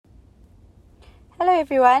Hello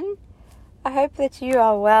everyone, I hope that you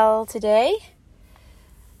are well today.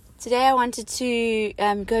 Today I wanted to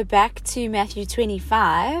go back to Matthew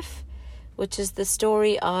 25, which is the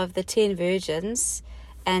story of the 10 virgins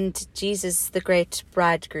and Jesus, the great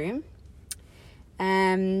bridegroom.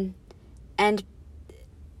 And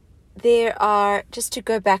there are, just to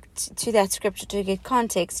go back to that scripture to get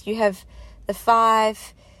context, you have the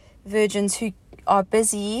 5 virgins who are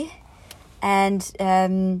busy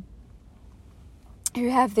and who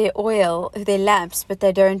have their oil, their lamps, but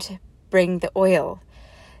they don't bring the oil.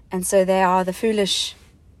 And so they are the foolish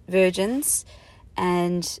virgins,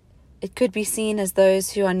 and it could be seen as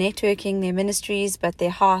those who are networking their ministries, but their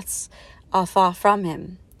hearts are far from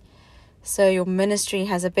Him. So your ministry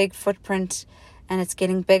has a big footprint and it's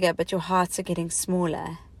getting bigger, but your hearts are getting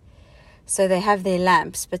smaller. So they have their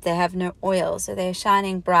lamps, but they have no oil. So they're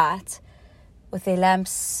shining bright with their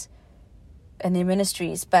lamps and their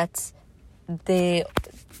ministries, but their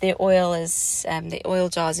oil is the oil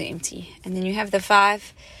jars are empty. And then you have the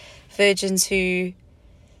 5 virgins who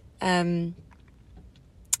have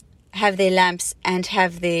their lamps and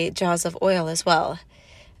have their jars of oil as well.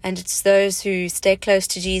 And it's those who stay close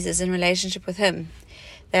to Jesus in relationship with Him.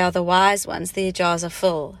 They are the wise ones. Their jars are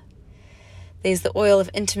full. There's the oil of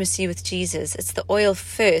intimacy with Jesus. It's the oil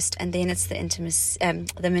first, and then it's the intimacy,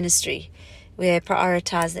 the ministry, where they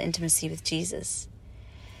prioritize the intimacy with Jesus.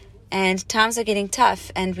 And times are getting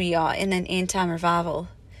tough, and we are in an end-time revival.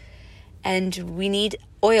 And we need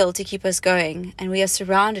oil to keep us going. And we are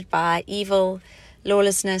surrounded by evil,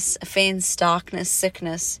 lawlessness, offense, darkness,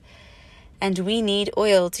 sickness. And we need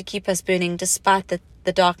oil to keep us burning despite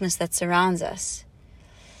the darkness that surrounds us.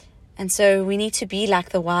 And so we need to be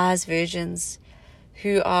like the wise virgins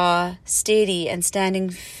who are steady and standing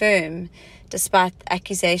firm despite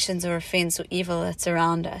accusations or offense or evil that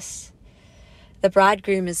surround us. The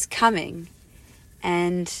bridegroom is coming,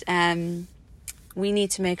 and we need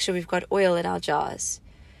to make sure we've got oil in our jars.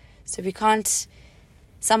 So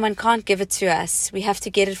someone can't give it to us. We have to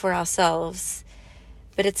get it for ourselves.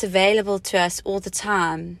 But it's available to us all the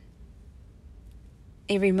time,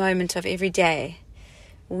 every moment of every day.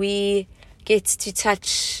 We get to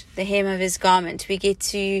touch the hem of His garment. We get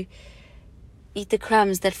to eat the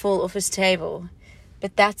crumbs that fall off His table.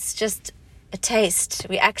 But that's just a taste.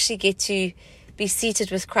 We actually get to be seated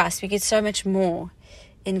with Christ. We get so much more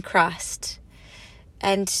in Christ.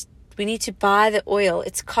 And we need to buy the oil.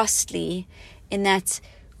 It's costly in that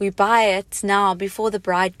we buy it now before the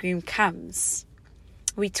bridegroom comes.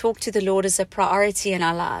 We talk to the Lord as a priority in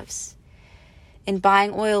our lives. In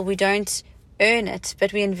buying oil, we don't earn it,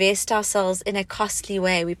 but we invest ourselves in a costly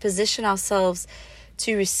way. We position ourselves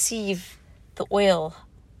to receive the oil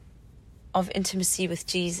of intimacy with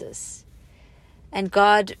Jesus. And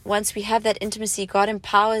God, once we have that intimacy, God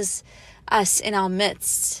empowers us in our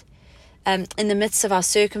midst, in the midst of our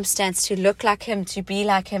circumstance, to look like Him, to be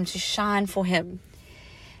like Him, to shine for Him.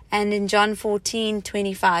 And in John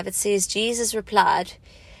 14:25, it says, Jesus replied,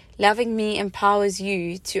 "Loving me empowers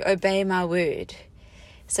you to obey my word."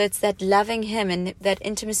 So it's that loving Him and that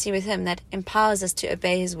intimacy with Him that empowers us to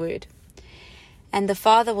obey His word. And the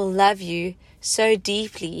Father will love you so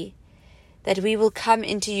deeply that we will come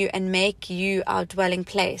into you and make you our dwelling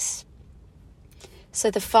place. So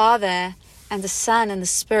the Father and the Son and the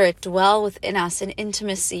Spirit dwell within us in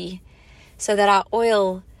intimacy so that our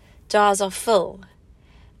oil jars are full.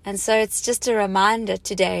 And so it's just a reminder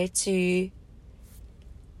today to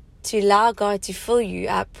allow God to fill you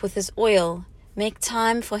up with His oil. Make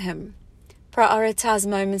time for Him. Prioritize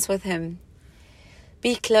moments with Him.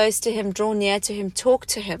 Be close to Him. Draw near to Him. Talk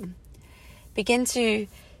to Him. Begin to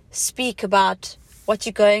speak about what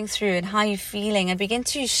you're going through and how you're feeling, and begin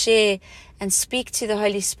to share and speak to the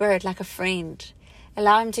Holy Spirit like a friend.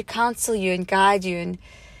 Allow Him to counsel you and guide you,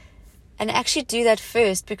 and actually do that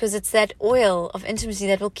first, because it's that oil of intimacy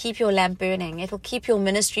that will keep your lamp burning. It will keep your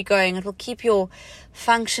ministry going. It will keep your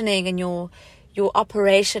functioning and your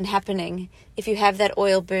operation happening if you have that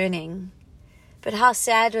oil burning. But how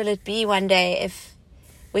sad will it be one day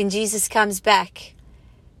when Jesus comes back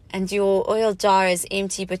and your oil jar is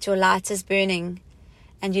empty, but your light is burning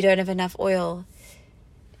and you don't have enough oil.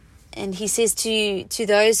 And He says to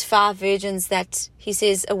those 5 virgins that He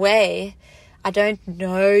says, "Away, I don't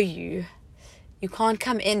know you. You can't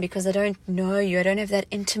come in because I don't know you. I don't have that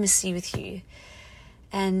intimacy with you."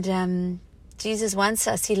 And Jesus wants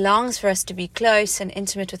us. He longs for us to be close and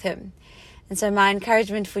intimate with Him. And so my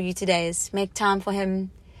encouragement for you today is make time for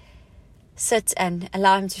Him. Sit and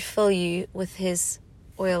allow Him to fill you with His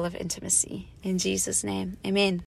oil of intimacy. In Jesus' name, amen.